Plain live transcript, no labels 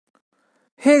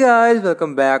Hey guys,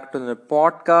 welcome back to the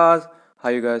podcast. How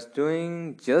you guys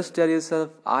doing? Just tell yourself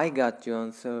I got your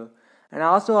answer. And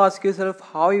also ask yourself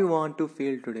how you want to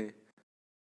feel today.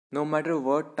 No matter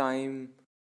what time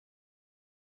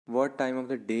of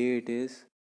the day it is,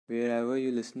 wherever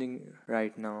you're listening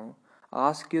right now,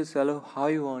 ask yourself how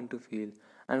you want to feel.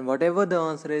 And whatever the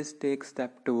answer is, take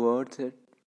step towards it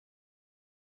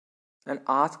and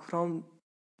ask from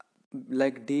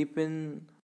like deep in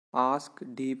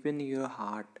your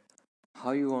heart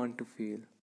how you want to feel.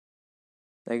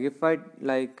 Like if I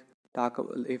talk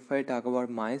about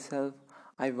myself,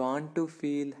 I want to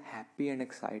feel happy and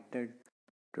excited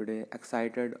today.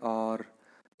 Excited, or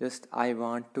just I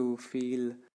want to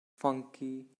feel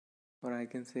funky, or I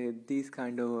can say these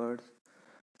kind of words.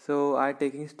 So I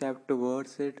taking step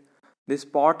towards it. This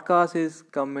podcast is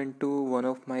come into one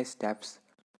of my steps.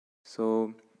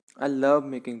 So I love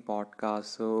making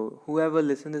podcasts. So whoever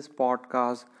listen this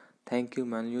podcast, thank you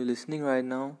man. You listening right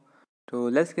now. So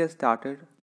let's get started.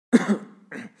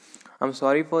 I'm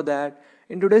sorry for that.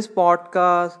 In today's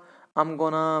podcast, I'm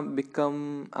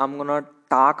gonna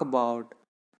talk about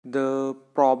the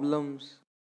problems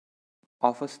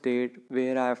of a state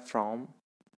where I'm from.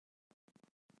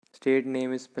 State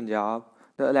name is Punjab.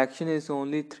 The election is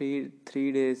only three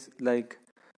days like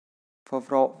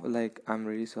I'm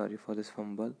really sorry for this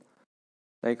fumble.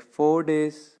 Like 4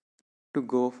 days to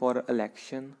go for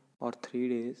election or 3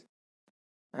 days,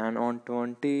 and on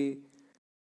 20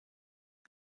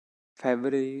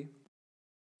 February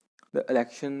the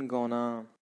election gonna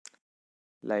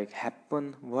like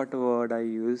happen. What word I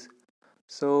use?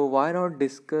 So why not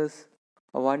discuss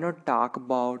or why not talk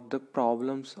about the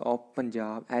problems of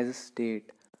Punjab as a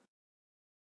state?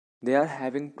 They are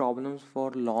having problems for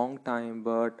long time,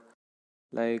 but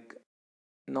like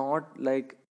not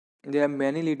like there are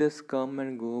many leaders come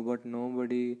and go, but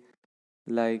nobody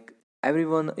like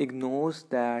everyone ignores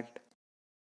that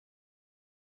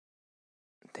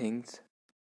things.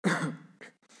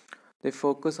 They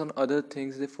focus on other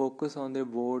things. They focus on their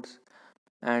votes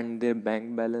and their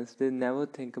bank balance. They never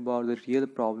think about the real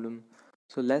problem.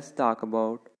 So let's talk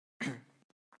about.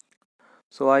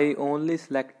 So I only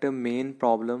select the main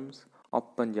problems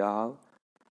of Punjab,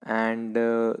 and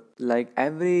like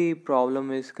every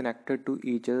problem is connected to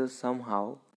each other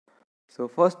somehow. So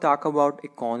first talk about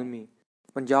economy.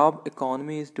 Punjab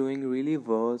economy is doing really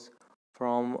worse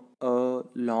from a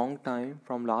long time,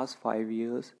 from last 5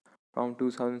 years, from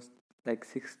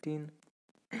 2016,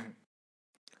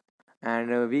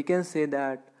 and we can say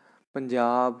that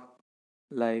Punjab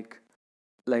like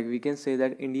we can say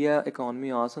that India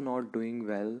economy also not doing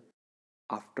well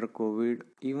after COVID.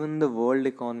 Even the world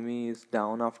economy is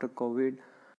down after COVID,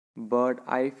 but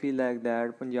I feel like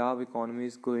that Punjab economy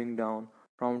is going down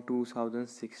from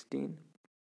 2016.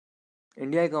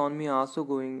 India economy also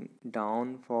going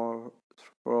down for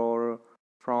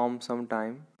from some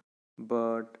time,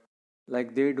 but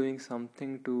like they're doing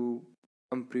something to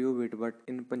improve it. But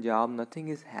in Punjab, nothing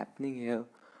is happening here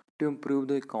to improve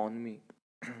the economy.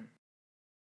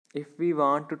 If we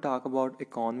want to talk about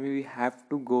economy, we have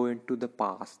to go into the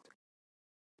past.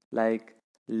 Like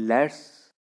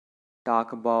let's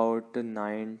talk about the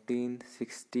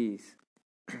 1960s,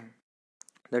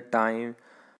 the time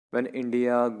when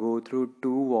India go through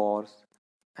two wars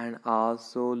and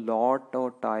also lot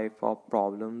of type of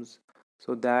problems.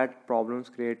 So that problems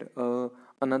create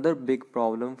another big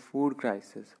problem, food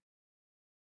crisis.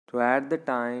 So at the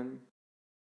time,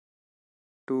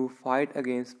 to fight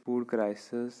against food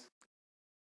crisis,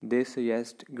 they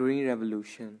suggest green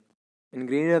revolution. In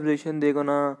green revolution, they're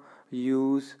gonna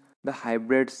use the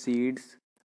hybrid seeds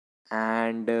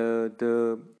and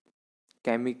the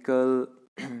chemical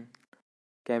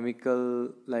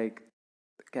chemical like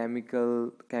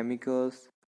chemicals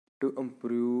to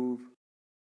improve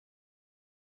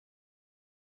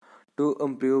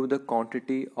the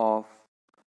quantity of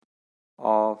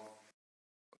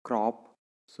crop.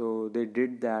 So they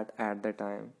did that at the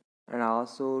time, and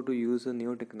also to use the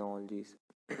new technologies.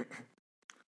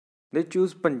 They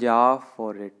choose Punjab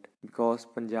for it because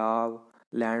Punjab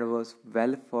land was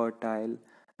well fertile,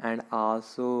 and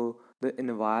also the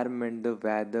environment, the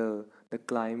weather, the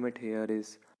climate here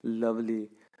is lovely.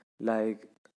 Like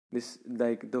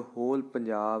like the whole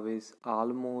Punjab is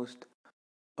almost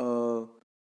uh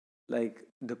like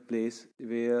the place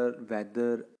where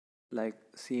weather like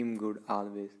seem good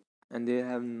always, and they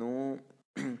have no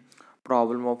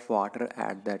problem of water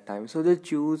at that time. So they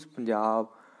choose Punjab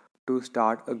to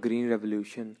start a green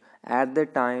revolution. At the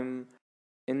time,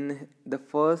 in the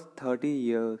first 30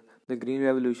 years, the green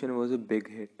revolution was a big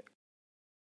hit.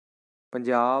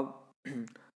 Punjab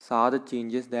saw the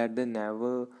changes that they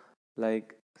never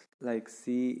like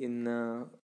see in a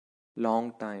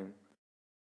long time.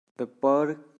 The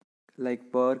per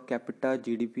capita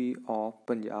GDP of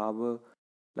Punjab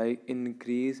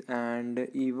increase and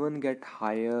even get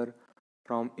higher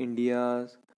from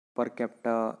India's per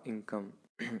capita income.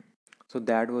 So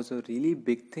that was a really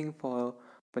big thing for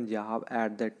Punjab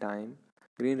at that time.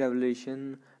 Green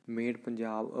Revolution made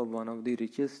Punjab one of the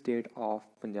richest state of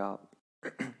Punjab,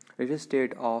 richest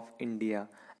state of India,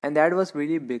 and that was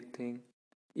really big thing.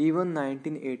 Even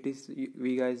 1980s,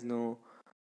 we guys know,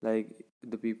 like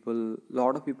the people,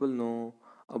 lot of people know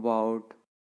about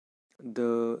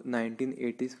the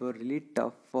 1980s were really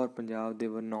tough for Punjab. They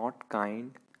were not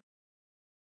kind.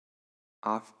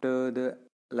 After the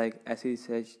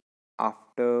assassination,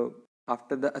 after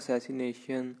the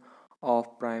assassination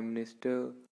of Prime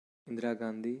Minister Indira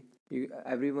Gandhi,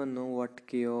 everyone know what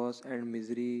chaos and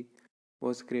misery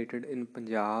was created in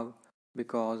Punjab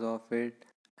because of it,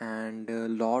 and a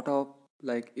lot of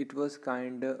it was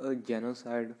kind of a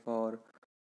genocide for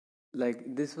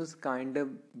this was kind of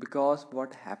because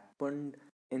what happened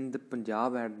in the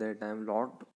Punjab at that time.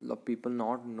 Lot of people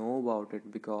not know about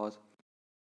it because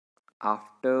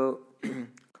after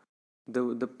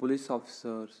the police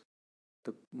officers,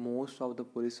 the most of the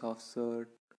police officers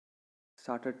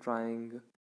started trying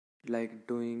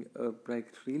doing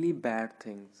really bad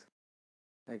things,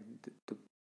 the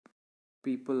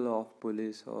people of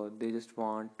police, or they just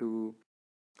want to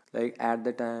at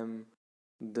the time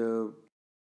the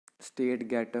state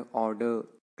get a order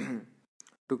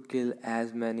to kill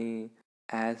as many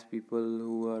as people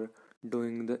who are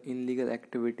doing the illegal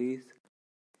activities.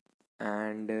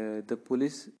 And the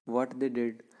police, what they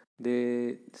did,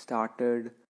 they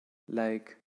started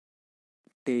like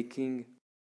taking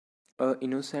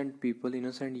innocent people,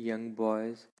 innocent young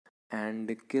boys,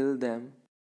 and kill them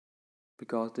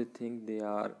because they think they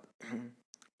are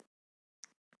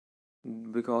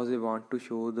because they want to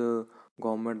show the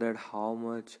government that how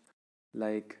much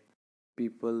like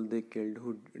people they killed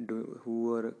who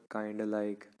were kind of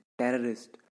like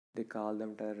terrorist. They call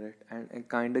them terrorist, and a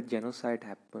kind of genocide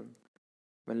happened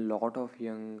when lot of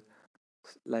young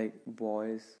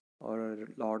boys, or a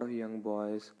lot of young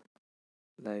boys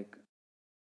like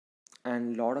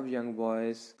and lot of young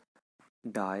boys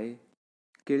die,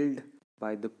 killed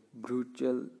by the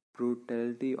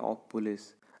brutality of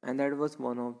police. And that was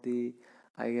one of the,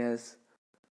 I guess,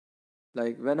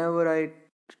 whenever I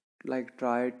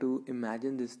try to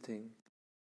imagine this thing,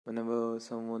 whenever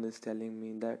someone is telling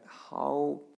me that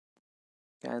how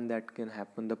can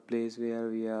happen, the place where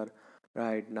we are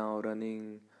right now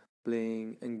running,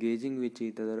 playing, engaging with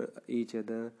each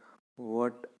other,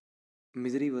 what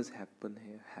misery was happened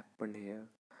here,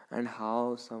 and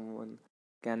how someone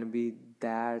can be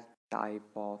that type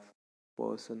of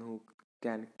person who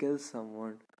can kill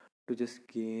someone to just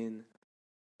gain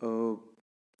a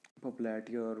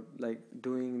popularity, or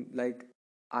doing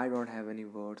I don't have any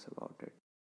words about it.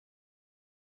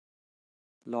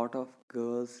 Lot of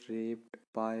girls raped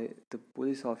by the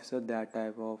police officer, that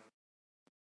type of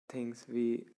things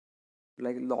we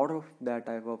lot of that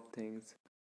type of things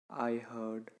I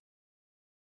heard.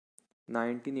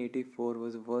 1984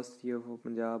 was the worst year for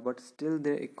Punjab, but still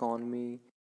their economy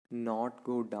not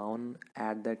go down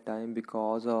at that time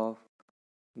because of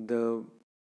the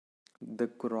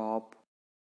crop,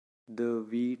 the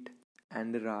wheat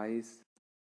and the rice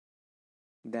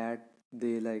that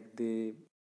they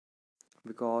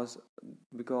because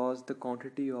the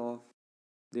quantity of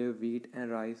their wheat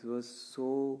and rice was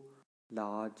so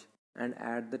large. And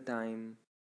at the time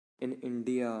in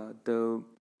India, the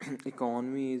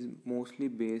economy is mostly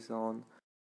based on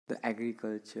the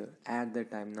agriculture at the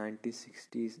time,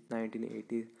 1960s,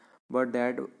 1980s, but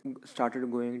that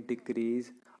started going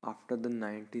decrease after the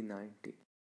 1990.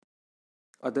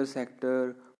 Other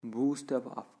sector boost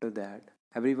up after that.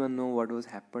 Everyone know what was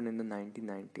happened in the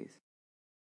 1990s.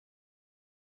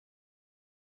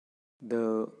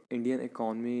 The Indian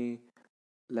economy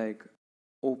like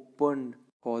opened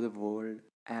for the world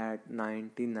at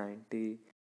 1990,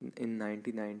 in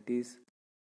 1990s.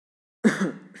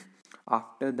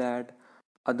 After that,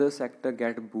 other sector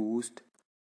get boost,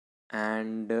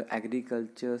 and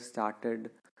agriculture started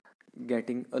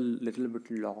getting a little bit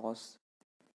loss,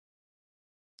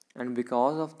 and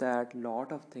because of that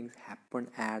lot of things happened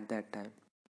at that time.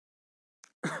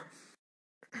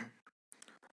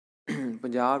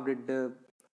 Punjab did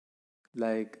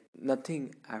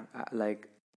nothing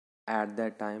at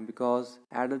that time, because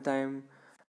at the time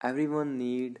everyone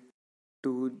need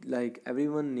to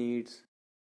everyone needs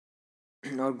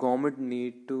or government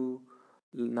need to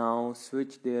now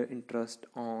switch their interest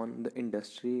on the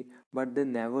industry, but they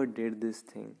never did this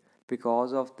thing.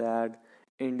 Because of that,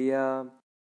 India,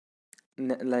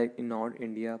 like not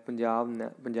India, Punjab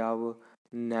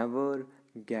never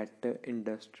get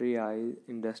industry.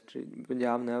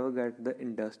 Punjab never get the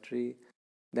industry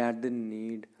that they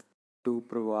need to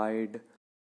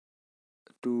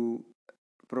to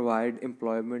provide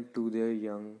employment to their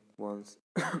young ones.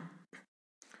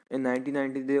 In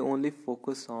 1990, they only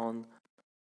focus on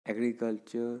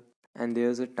agriculture, and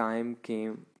there's a time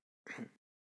came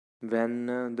when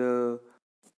the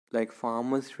like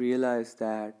farmers realize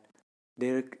that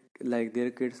their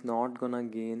their kids not gonna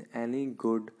gain any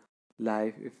good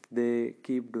life if they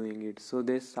keep doing it, so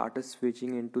they started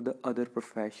switching into the other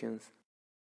professions.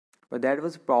 But that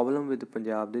was a problem with the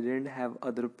Punjab. They didn't have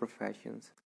other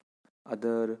professions,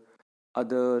 other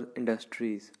other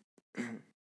industries.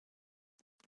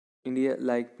 India,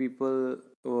 like people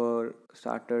were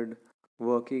started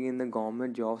working in the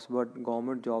government jobs, but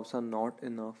government jobs are not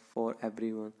enough for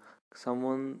everyone.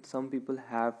 Some people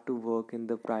have to work in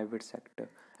the private sector,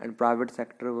 and private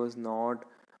sector was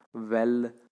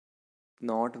well,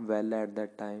 not well at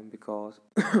that time because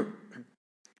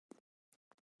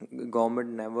government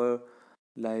never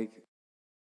like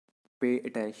pay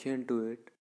attention to it.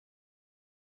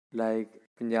 Like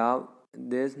Punjab,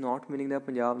 there's not meaning that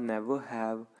Punjab never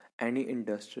have any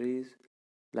industries.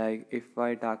 Like if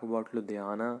I talk about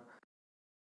Ludhiana,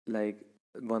 like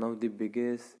one of the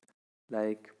biggest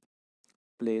like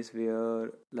place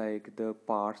where like the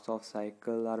parts of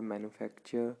cycle are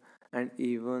manufactured, and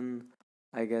even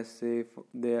I guess if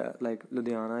they are like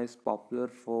Ludhiana is popular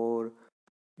for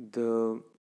the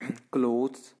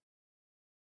clothes.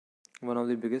 One of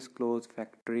the biggest clothes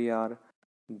factory are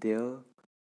there.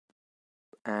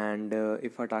 And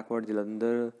if I talk about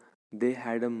Jalandhar, they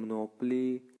had a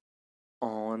monopoly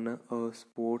on a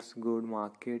sports good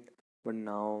market, but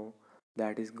now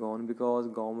that is gone because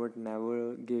government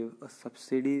never gave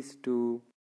subsidies to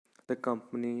the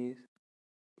companies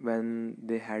when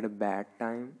they had a bad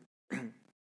time.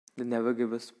 They never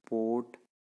give a support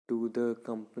to the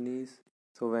companies,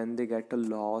 so when they get a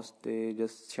loss they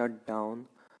just shut down.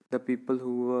 The people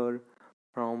who were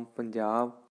from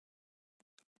Punjab,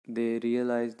 they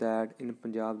realized that in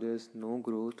Punjab there is no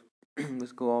growth.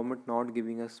 This government not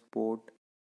giving us support,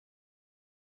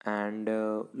 and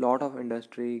a lot of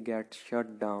industry gets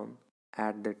shut down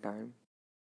at the time.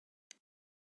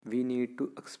 We need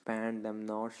to expand them,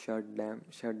 not shut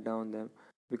down them,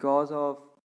 because of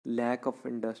lack of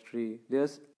industry.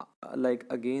 There's like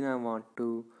again I want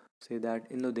to say that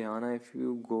in Ludhiana, if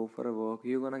you go for a work,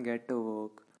 you're gonna get a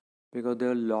work because there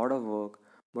are a lot of work,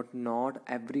 but not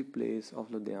every place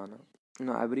of Ludhiana,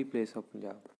 no, every place of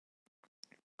Punjab.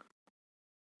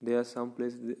 There are some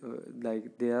places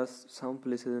there are some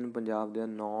places in Punjab, they are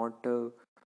not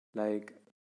like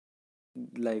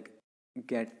like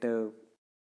get a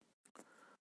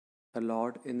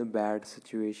lot in a bad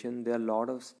situation. There are a lot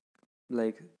of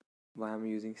like why I'm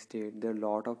using state. There are a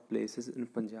lot of places in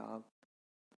Punjab.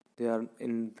 They are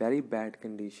in very bad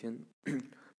condition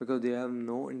because they have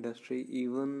no industry.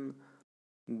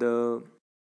 The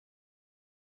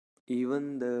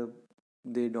even the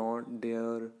they don't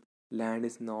their land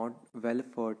is not well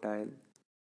fertile.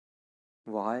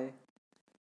 Why?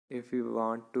 If you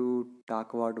want to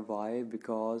talk about why,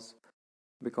 because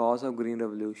of green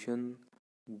revolution,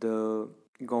 the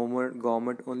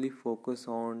government only focus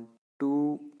on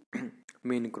two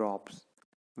main crops,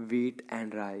 wheat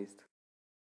and rice.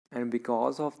 And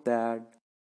because of that,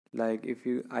 like if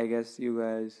you I guess you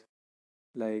guys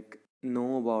like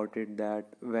know about it,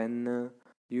 that when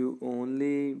you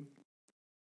only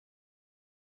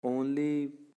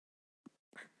only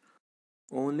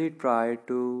try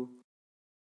to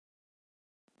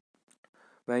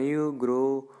when you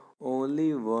grow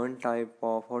only one type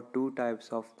of or two types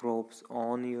of crops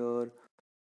on your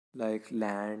like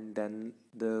land, then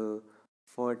the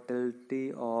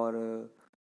fertility or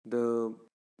the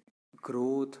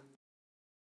growth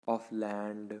of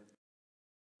land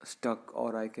stuck,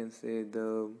 or I can say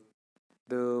the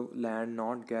land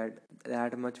not get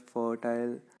that much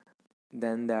fertile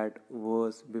than that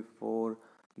was before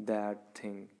that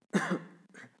thing.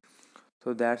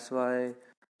 So that's why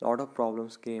a lot of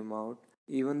problems came out.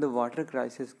 Even the water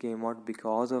crisis came out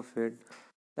because of it.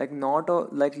 Like not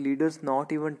like leaders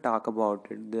not even talk about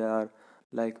it. They are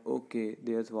like, okay,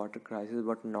 there's water crisis,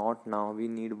 but not now. We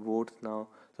need votes now.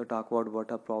 So talk about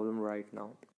water problem right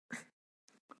now.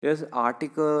 There's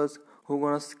articles who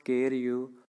gonna scare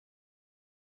you.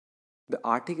 The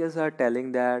articles are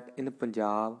telling that in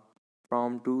Punjab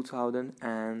from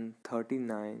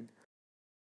 2039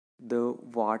 the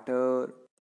water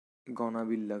gonna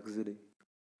be luxury.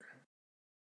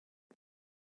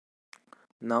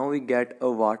 Now we get a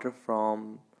water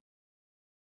from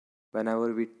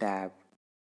whenever we tap,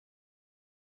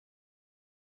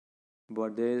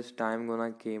 but there is time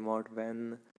gonna came out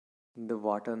when the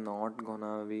water not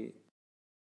gonna be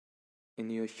in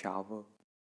your shower.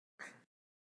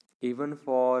 Even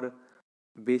for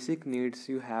basic needs,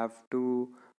 you have to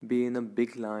be in a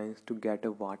big lines to get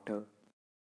a water.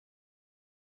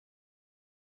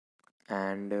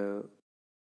 And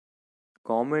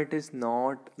government is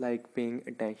not like paying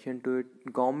attention to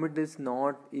it. Government is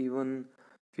not even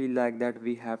feel like that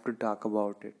we have to talk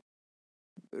about it.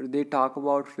 They talk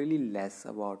about really less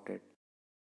about it.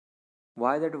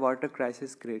 Why that water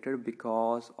crisis created?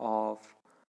 Because of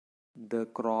the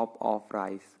crop of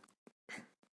rice.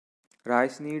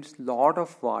 Rice needs lot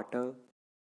of water,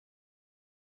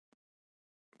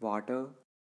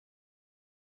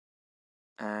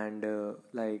 and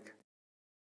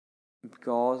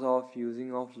because of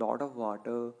using of lot of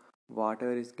water,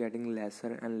 water is getting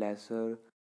lesser and lesser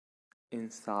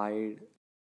inside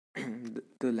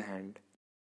the land,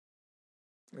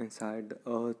 inside the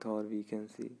earth, or we can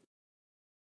see.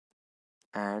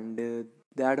 And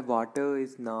that water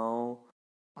is now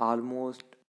almost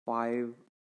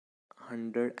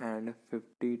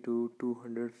 550 to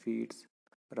 200 feet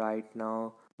right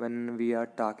now when we are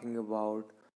talking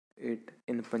about it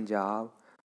in Punjab.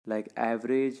 Like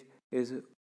average is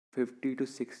 50 to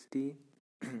 60,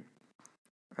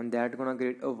 and that gonna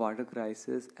create a water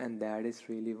crisis, and that is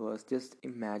really worse. Just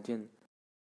imagine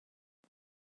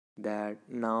that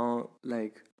now,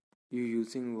 like, you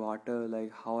using water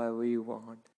like however you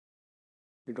want.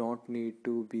 You don't need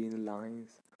to be in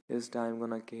lines. This time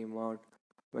gonna came out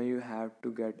when you have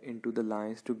to get into the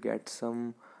lines to get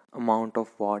some amount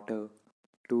of water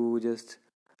to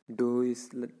do is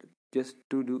just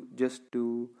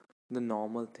do the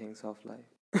normal things of life.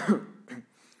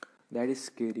 That is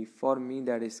scary for me.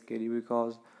 That is scary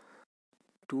because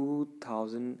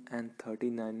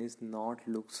 2039 is not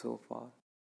look so far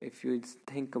if you just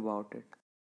think about it.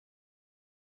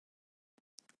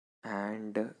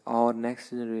 And our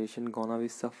next generation gonna be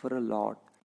suffer a lot.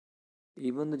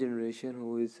 Even the generation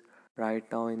who is right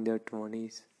now in their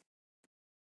 20s,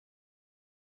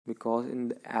 because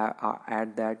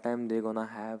at that time they're gonna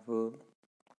have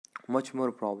much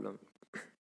more problem.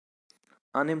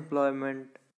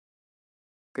 Unemployment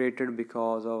created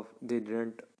because of they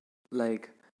didn't like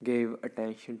gave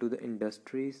attention to the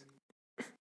industries.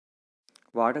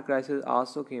 Water crisis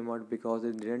also came out because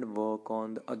they didn't work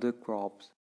on the other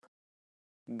crops.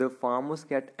 The farmers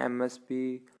get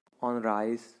MSP on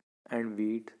rice and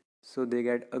wheat, so they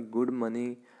get a good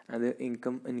money and their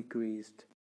income increased.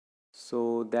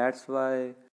 So that's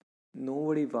why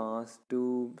nobody wants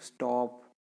to stop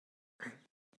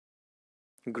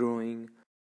growing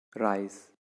rice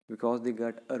because they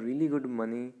got a really good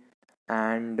money.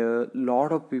 And a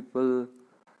lot of people,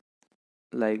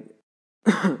 like,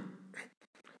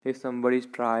 if somebody's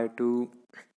try to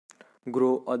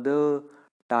grow other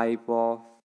type of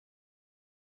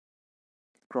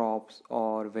crops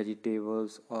or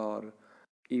vegetables or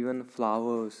even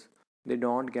flowers, they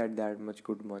don't get that much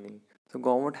good money. So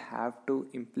government have to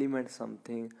implement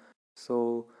something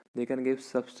so they can give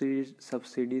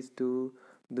subsidies to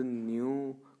the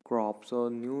new crops or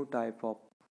new type of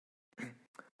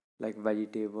like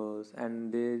vegetables,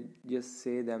 and they just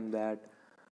say them that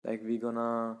like we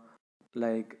gonna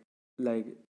like like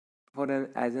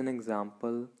as an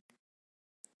example,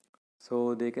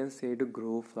 so they can say to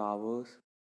grow flowers.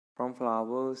 From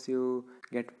flowers you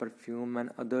get perfume and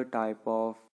other type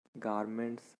of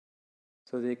garments.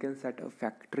 So they can set up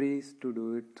factories to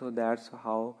do it. So that's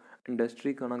how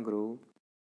industry gonna grow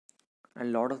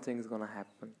and lot of things gonna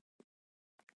happen.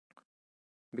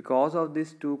 Because of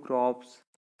these two crops,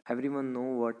 everyone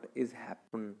know what is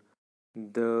happen.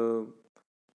 The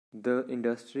the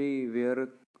industry where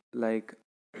like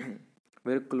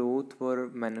where clothes were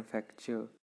manufactured,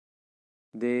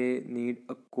 they need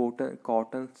a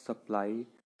cotton supply,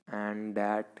 and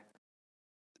that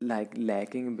like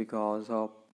lacking because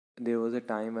of there was a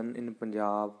time when in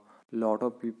Punjab lot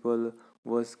of people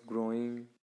was growing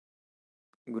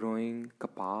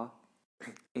kapah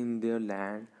in their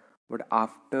land. But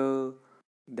after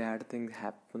that thing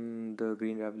happened, the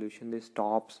green revolution, they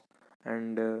stops,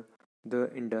 and the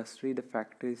industry, the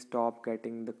factory stop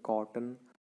getting the cotton,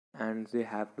 and they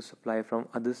have to supply from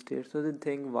other states. So they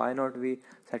think why not we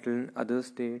settle in other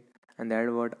state, and that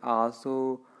would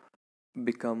also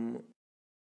become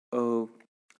uh,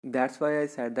 that's why I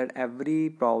said that every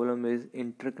problem is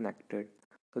interconnected.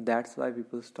 So that's why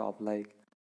people stop like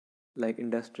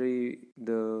industry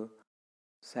the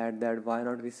said that why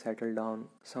not we settle down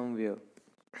somewhere.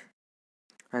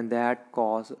 and that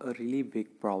cause a really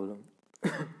big problem.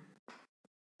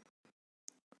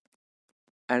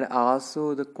 And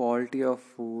also the quality of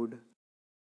food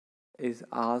is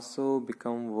also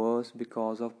become worse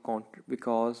because of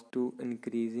because to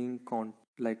increasing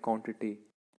quantity.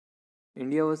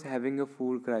 India was having a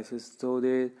food crisis, so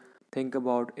they think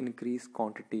about increased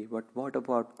quantity. But what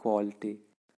about quality?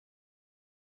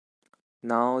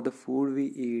 Now the food we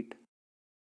eat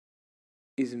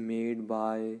is made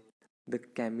by the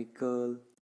chemical.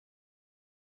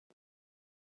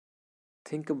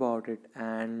 Think about it,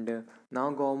 and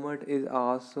now government is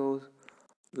also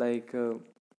like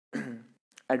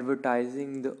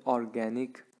advertising the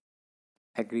organic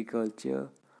agriculture,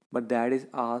 but that is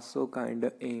also kind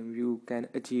of aim you can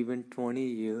achieve in 20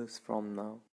 years from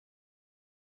now,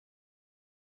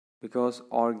 because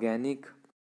organic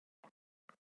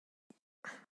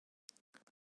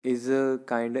is a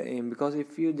kind of aim, because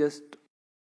if you just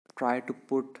try to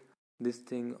put this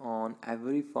thing on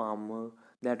every farmer,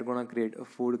 that gonna create a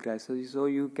food crisis. So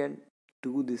you can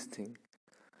do this thing,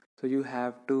 so you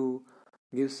have to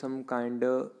give some kind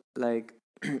of like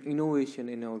innovation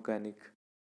in organic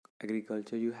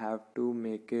agriculture. You have to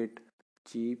make it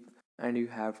cheap, and you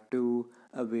have to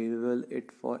available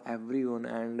it for everyone,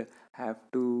 and have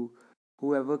to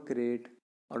whoever create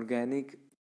organic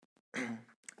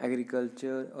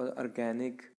agriculture or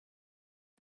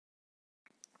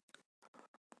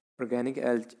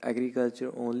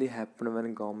agriculture only happen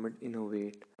when government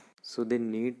innovate. So they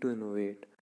need to innovate.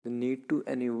 They need to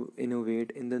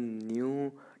innovate in the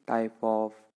new type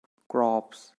of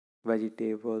crops,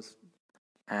 vegetables,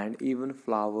 and even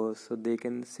flowers, so they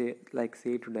can say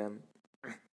to them,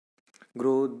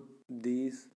 grow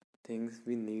these things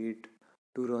we need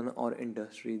to run our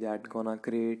industry that gonna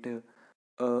create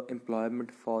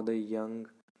employment for the young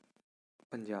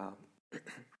Punjab.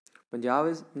 Punjab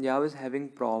is having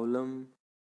problem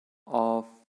of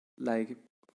like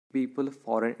people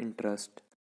foreign interest.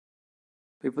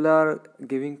 People are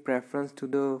giving preference to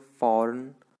the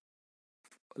foreign,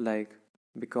 like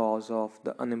because of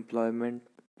the unemployment.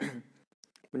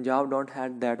 Punjab don't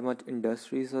had that much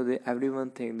industry, so everyone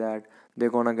think that they're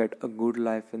gonna get a good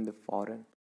life in the foreign.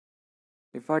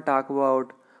 If I talk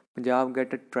about Punjab,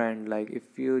 get a trend, like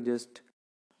if you just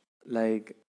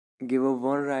like give a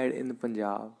one ride in the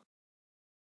Punjab,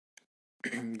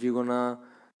 you're gonna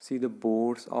see the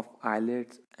boards of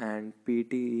IELTS and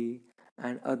PTE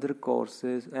and other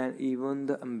courses, and even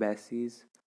the embassies,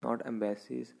 not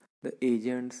embassies, the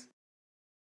agents,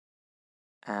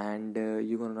 and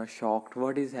you're gonna shocked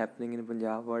what is happening in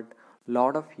Punjab. But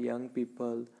lot of young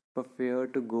people prefer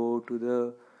to go to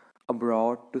the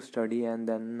abroad to study and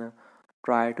then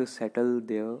try to settle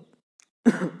there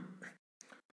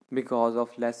because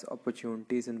of less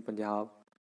opportunities in Punjab.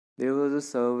 There was a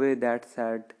survey that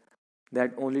said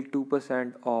that only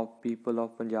 2% of people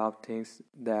of Punjab thinks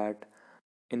that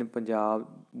in Punjab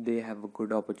they have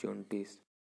good opportunities.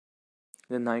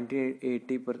 The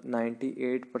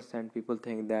 98% people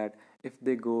think that if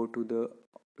they go to the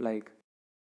like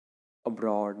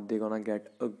abroad, they're gonna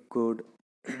get a good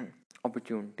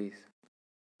opportunities.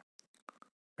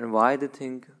 And why they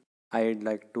think, I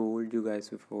like told you guys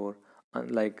before,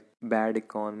 like bad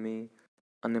economy,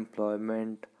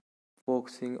 unemployment,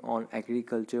 focusing on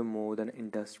agriculture more than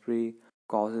industry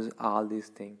causes all these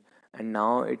things. And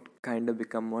now it kind of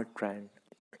become a trend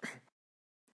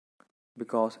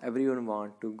because everyone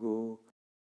want to go,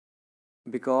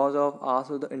 because of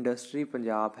also the industry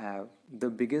Punjab have. The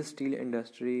biggest steel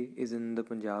industry is in the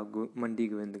Punjab, Mandi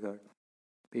Govindgarh.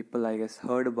 People I guess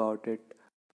heard about it,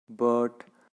 but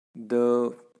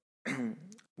the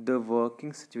the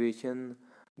working situation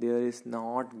there is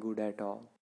not good at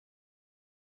all.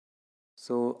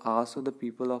 So also the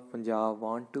people of Punjab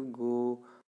want to go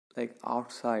like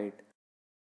outside,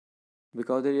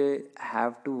 because they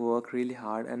have to work really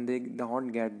hard and they don't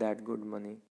get that good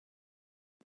money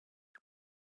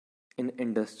in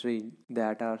industry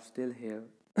that are still here.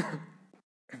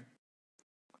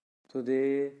 So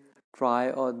they try,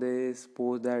 or they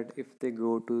suppose that if they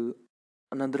go to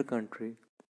another country,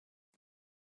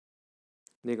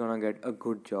 they're gonna get a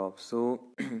good job. So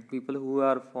people who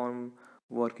are from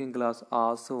working class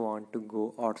also want to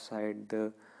go outside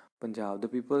the Punjab. The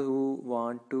people who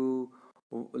want to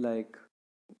like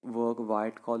work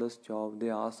white collars job,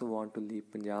 they also want to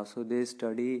leave Punjab, so they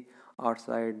study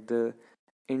outside the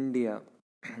India.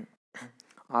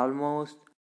 Almost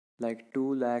like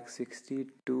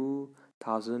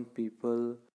 2,62,000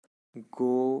 people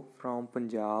go from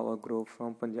Punjab or grow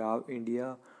from Punjab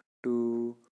India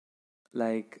to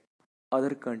like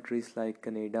other countries like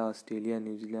Canada, Australia,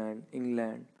 New Zealand,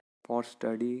 England for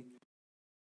study.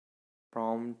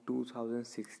 from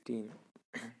 2016.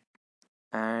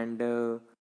 And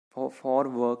for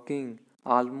working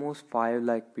almost 5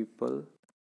 lakh people,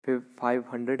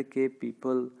 500k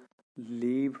people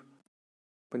leave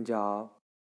Punjab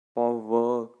for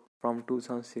work from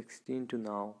 2016 to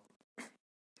now.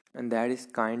 And that is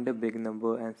kind of big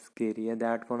number and scary, and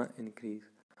that gonna increase.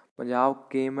 Punjab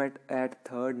came at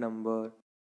third number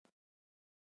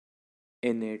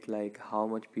in it, like how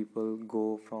much people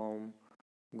go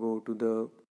to the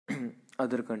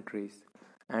other countries.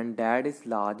 And that is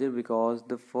larger because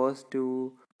the first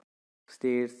two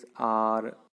states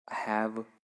are have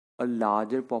a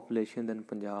larger population than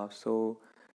Punjab, so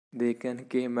they can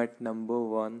came at number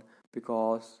one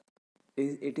because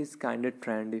it is kind of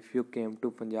trend. If you came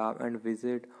to Punjab and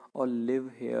visit or live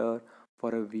here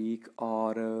for a week,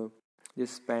 or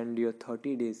just spend your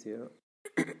 30 days here,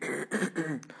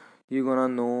 you're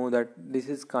gonna know that this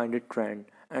is kind of trend,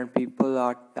 and people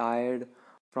are tired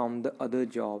from the other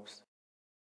jobs.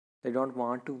 They don't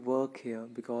want to work here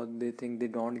because they think they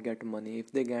don't get money.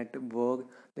 If they get work,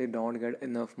 they don't get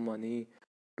enough money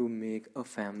to make a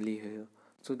family here.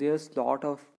 So there's lot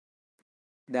of,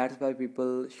 that's why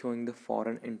people showing the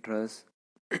foreign interest.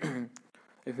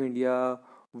 If India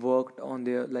worked on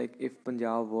their, like if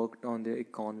Punjab worked on their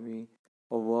economy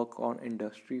or work on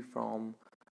industry from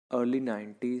early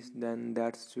 90s, then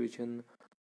that situation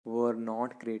were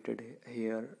not created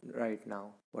here right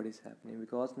now. What is happening,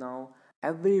 because now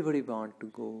everybody want to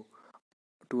go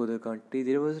to other country.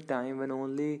 There was a time when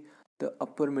only the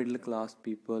upper middle class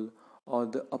people or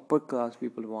the upper class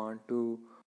people want to,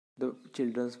 the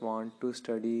children want to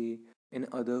study in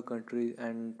other countries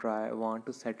and try want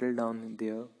to settle down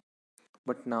there.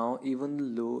 But now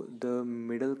even the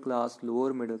middle class,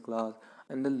 lower middle class,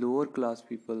 and the lower class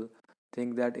people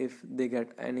think that if they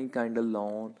get any kind of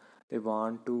loan, they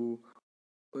want to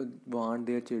want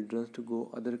their children to go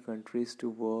other countries to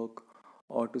work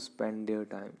or to spend their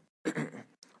time.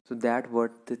 So that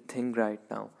what the thing right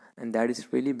now, and that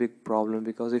is really big problem,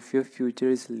 because if your future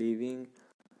is leaving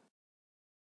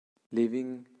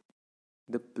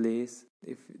the place,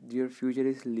 if your future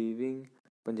is leaving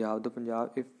Punjab, the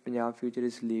Punjab, if Punjab future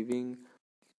is leaving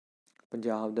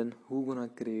Punjab, then who gonna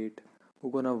create,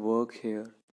 who gonna work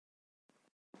here?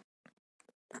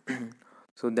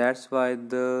 So that's why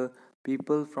the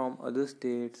people from other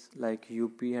states like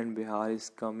UP and Bihar is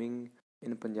coming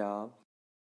in Punjab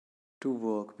to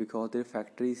work because their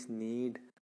factories need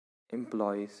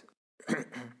employees.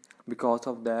 Because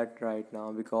of that right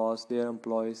now, because their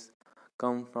employees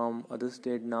come from other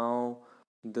state now,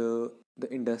 the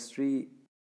industry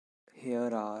here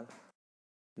are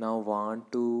now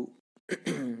want to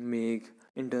make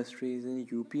industries in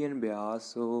UP and Bihar,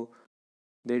 so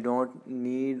they don't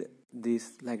need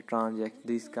this like transact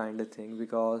this kind of thing,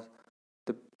 because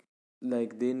the,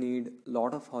 like they need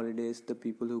lot of holidays, the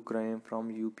people who came from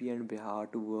UP and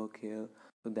Bihar to work here.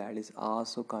 So that is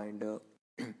also kind of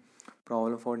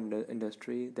problem for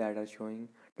industry that are showing.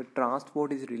 The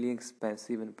transport is really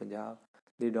expensive in Punjab.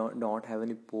 They don't have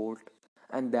any port,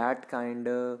 and that kind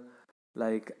of,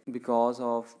 like because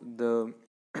of the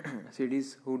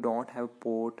cities who don't have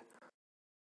port,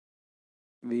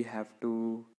 we have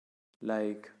to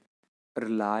like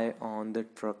rely on the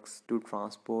trucks to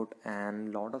transport,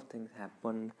 and lot of things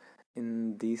happen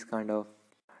in these kind of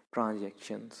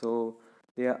transactions. So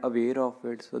they are aware of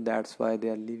it, so that's why they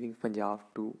are leaving Punjab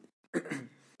too.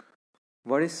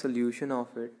 What is solution of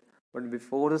it? But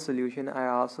before the solution, I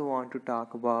also want to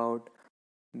talk about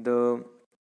the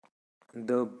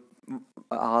the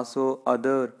also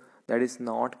other that is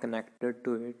not connected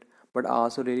to it, but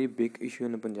also really big issue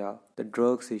in Punjab, the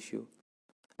drugs issue.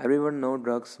 Everyone know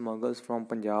drugs smuggles from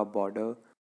Punjab border,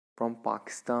 from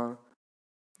Pakistan.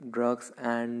 Drugs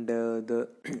and the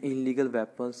illegal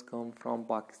weapons come from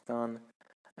Pakistan,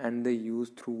 and they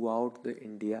use throughout the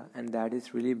India, and that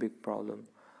is really big problem.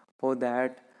 For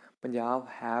that, Punjab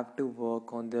have to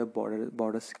work on their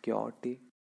border security,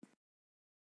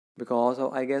 because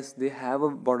of, I guess they have a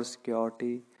border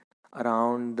security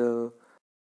around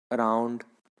around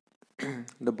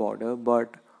the border,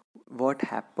 but what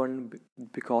happened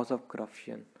because of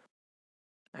corruption,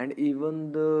 and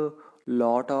even the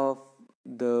lot of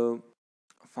the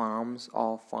farms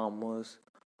of farmers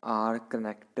are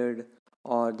connected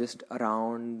or just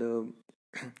around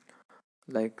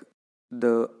like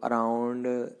the around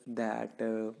that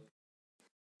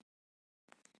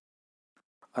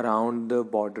around the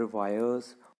border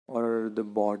wires or the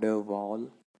border wall.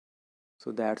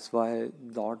 So that's why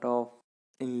lot of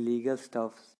illegal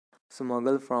stuff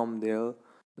smuggle from there.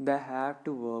 They have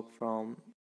to work from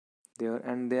there,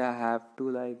 and they have to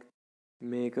like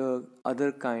make a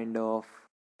other kind of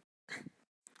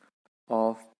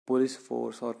police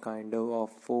force or kind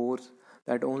of force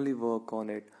that only work on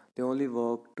it. They only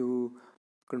work to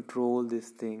control this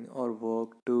thing or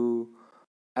work to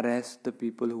arrest the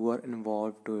people who are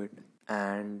involved to it.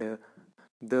 And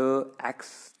the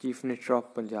ex chief minister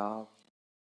of Punjab,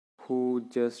 who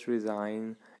just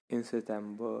resigned in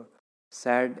September,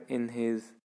 said in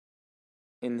his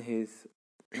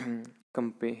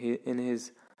campaign, in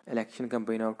his election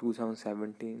campaign of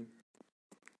 2017,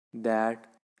 that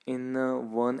in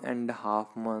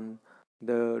 1.5 month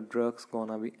the drugs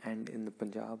gonna be end in the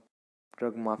Punjab,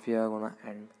 drug mafia gonna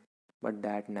end, but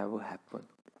that never happened.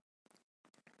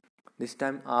 This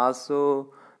time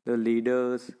also the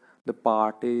leaders, the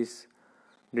parties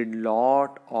did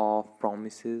lot of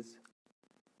promises.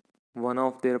 One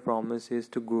of their promises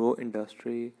to grow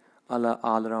industry all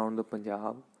around the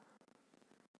Punjab.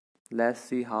 Let's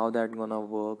see how that gonna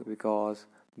work, because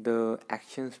the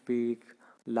actions speak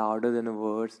louder than the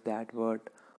words. That what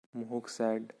Mohuk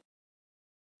said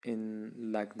in,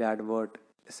 like that what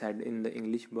said in the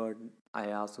English, but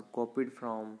I also copied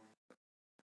from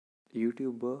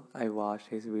YouTuber. I watched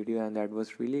his video and that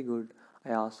was really good.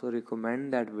 I also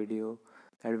recommend that video.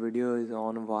 That video is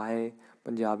on why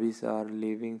Punjabis are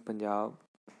leaving Punjab,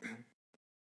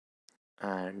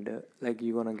 and like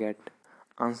you're gonna get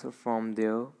answer from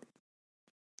there.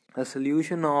 A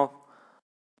solution of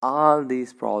all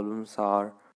these problems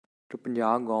are to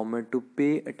Punjab government to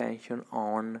pay attention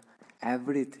on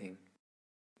everything.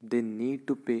 They need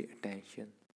to pay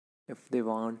attention if they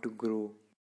want to grow.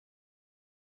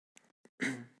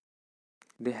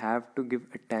 They have to give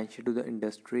attention to the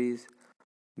industries.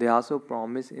 They also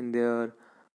promise in their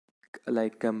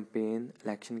like campaign,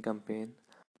 election campaign,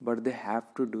 but they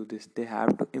have to do this. They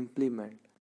have to implement.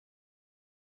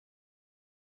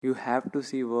 You have to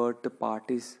see what the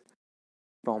parties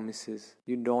promises.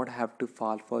 You don't have to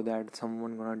fall for that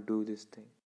someone gonna do this thing.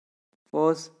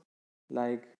 First,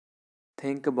 like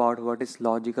think about what is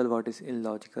logical, what is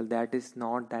illogical. That is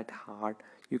not that hard.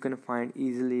 You can find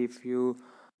easily if you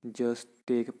just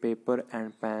take a paper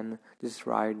and pen, just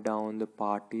write down the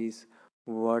parties,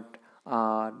 what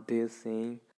are they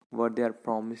saying, what their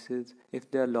promises,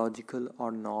 if they are logical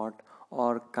or not,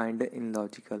 or kinda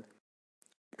illogical.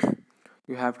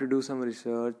 You have to do some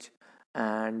research,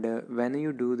 and when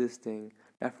you do this thing,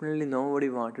 definitely nobody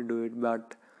want to do it,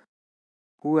 but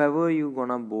whoever you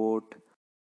gonna vote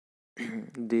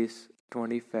this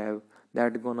 25,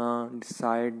 that gonna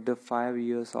decide the 5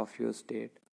 years of your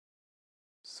state.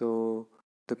 So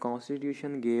the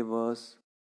constitution gave us,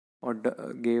 or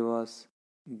gave us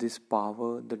this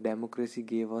power. The democracy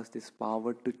gave us this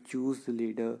power to choose the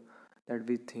leader that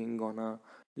we think gonna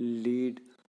lead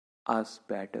us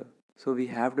better. So we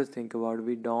have to think about,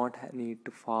 we don't need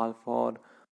to fall for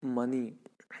money.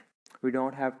 We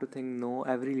don't have to think no,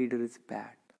 every leader is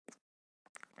bad.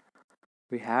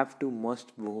 We have to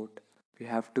must vote. We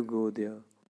have to go there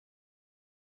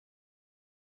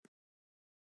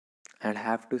and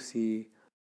have to see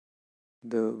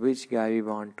the which guy we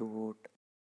want to vote.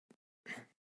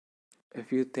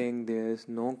 If you think there is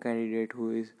no candidate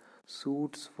who is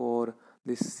suits for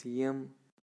this CM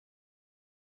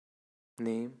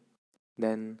name,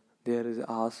 then there is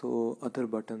also other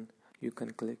button you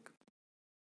can click.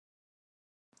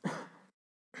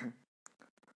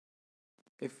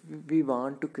 If we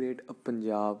want to create a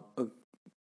Punjab, a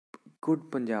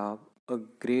good Punjab, a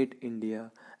great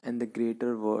India, and the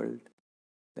greater world,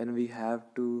 then we have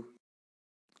to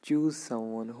choose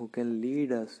someone who can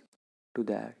lead us to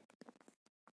that.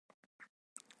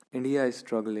 India is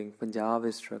struggling, Punjab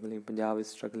is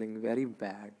struggling very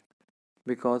bad.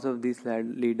 Because of these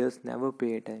leaders never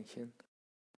pay attention.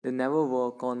 They never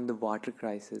work on the water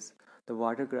crisis. The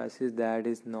water crisis that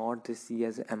is not they see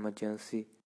as an emergency,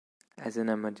 as an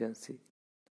emergency.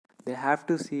 They have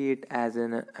to see it as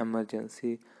an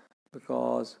emergency,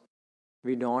 because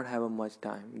we don't have a much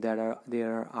time. There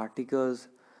are articles,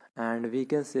 and we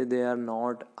can say they are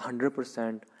not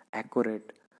 100%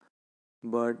 accurate.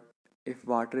 But if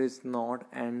water is not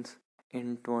ends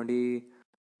in 20,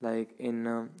 like in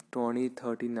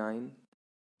 2039,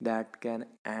 that can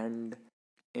end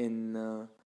in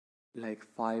like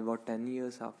 5 or 10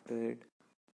 years after it.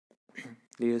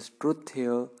 There's truth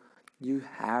here. You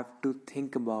have to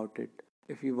think about it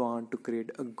if you want to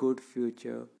create a good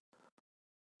future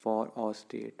for our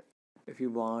state. If you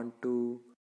want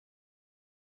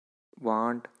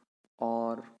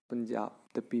or Punjab,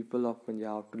 the people of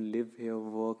Punjab to live here,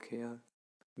 work here,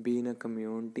 be in a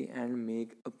community, and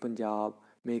make a Punjab,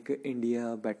 make a India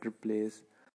a better place.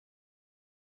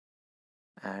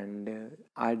 And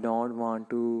I don't want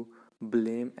to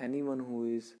blame anyone who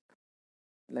is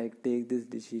like take this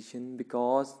decision,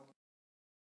 because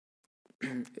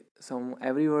some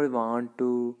everyone want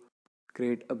to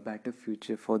create a better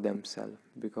future for themselves.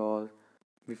 Because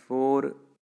before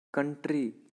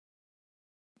country,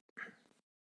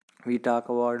 we talk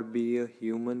about be a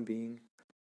human being.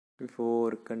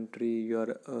 Before country, you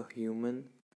are a human,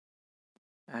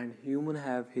 and human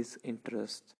have his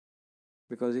interest.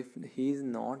 Because if he is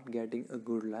not getting a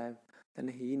good life, then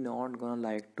he not gonna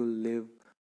like to live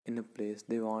in a place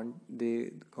they gonna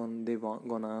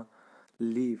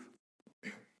leave.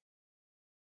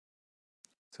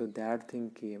 So that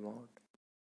thing came out.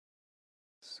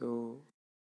 So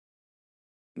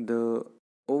the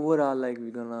overall, like,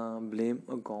 we're gonna blame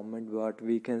a government, but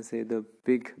we can say the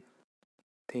big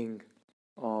thing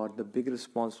or the big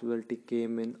responsibility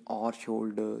came in our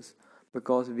shoulders,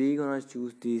 because we gonna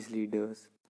choose these leaders.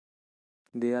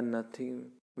 They are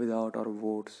nothing without our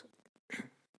votes.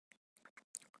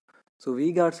 So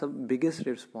we got some biggest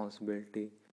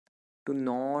responsibility to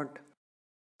not,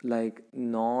 like,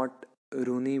 not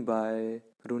ruined by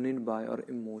our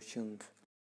emotions.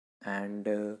 And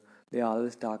they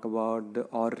always talk about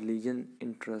our religion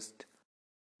interest.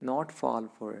 Not fall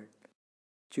for it.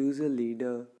 Choose a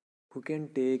leader who can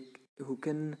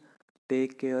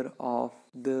take care of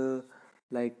the,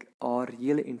 like, our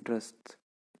real interests.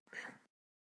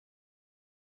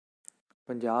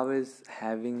 Punjab is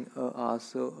having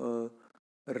also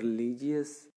a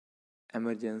religious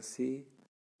emergency.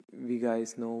 We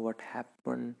guys know what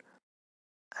happening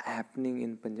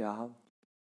in Punjab.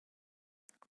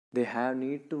 They have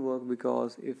need to work,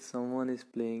 because if someone is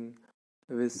playing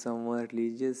with someone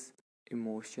religious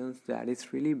emotions, that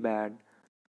is really bad.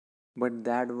 But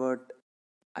that what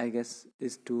I guess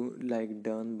is to, like,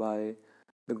 done by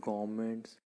the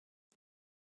governments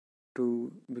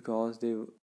to, because they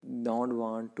don't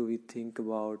want to be think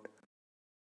about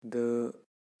the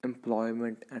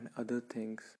employment and other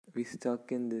things. We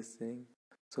stuck in this thing.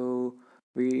 So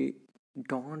we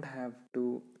don't have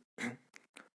to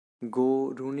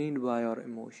go ruined by our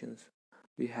emotions.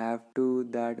 We have to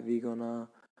that we gonna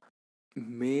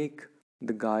make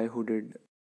the guy who did,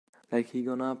 like, he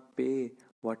gonna pay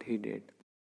what he did.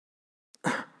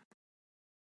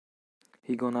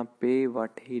 He gonna pay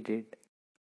what he did,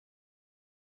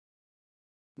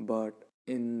 but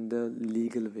in the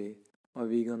legal way. Or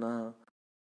we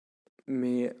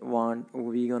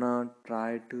gonna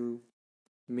try to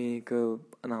make a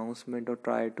announcement, or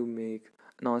try to make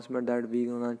announcement that we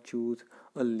gonna choose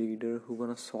a leader who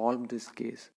gonna solve this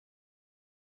case.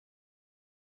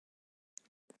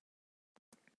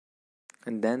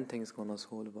 And then things gonna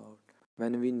solve out.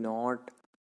 When we not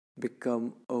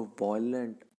become a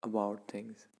violent about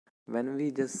things, when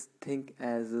we just think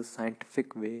as a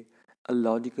scientific way, a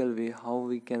logical way, how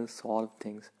we can solve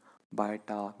things by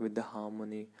talk with the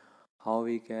harmony, how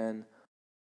we can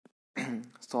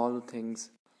solve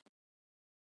things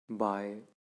by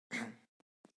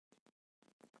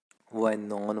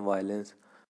non-violence,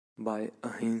 by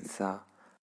ahimsa,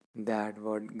 that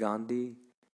what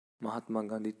Mahatma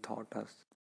Gandhi taught us.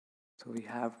 So we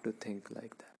have to think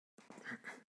like that.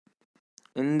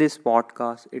 In this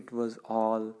podcast, it was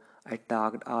all I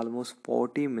talked almost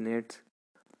 40 minutes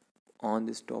on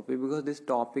this topic, because this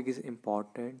topic is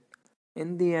important.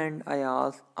 In the end,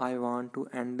 I want to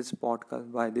end this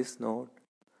podcast by this note.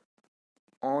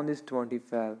 On this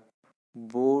 25th,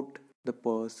 vote the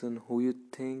person who you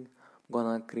think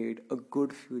gonna create a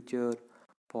good future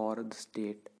for the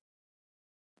state,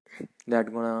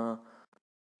 that gonna,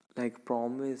 like,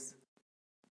 promise,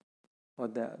 or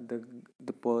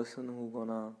the person who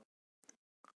gonna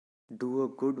do a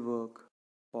good work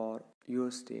for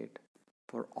your state,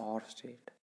 for our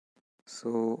state.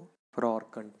 So for our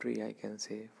country, I can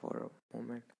say, for a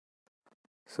moment.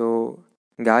 So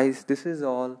guys, this is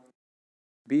all.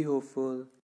 Be hopeful,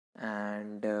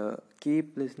 and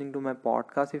keep listening to my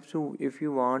podcast. If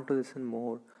you want to listen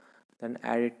more, then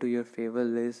add it to your favorite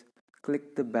list.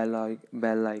 Click the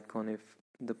bell icon if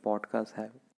the podcast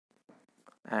have.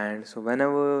 And so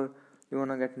whenever you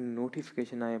wanna get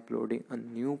notification, I uploading a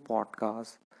new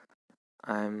podcast.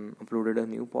 I'm uploaded a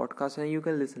new podcast, and you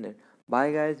can listen it.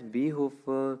 Bye guys, be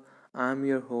hopeful. I'm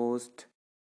your host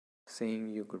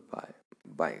saying you goodbye.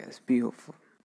 Bye guys, be hopeful.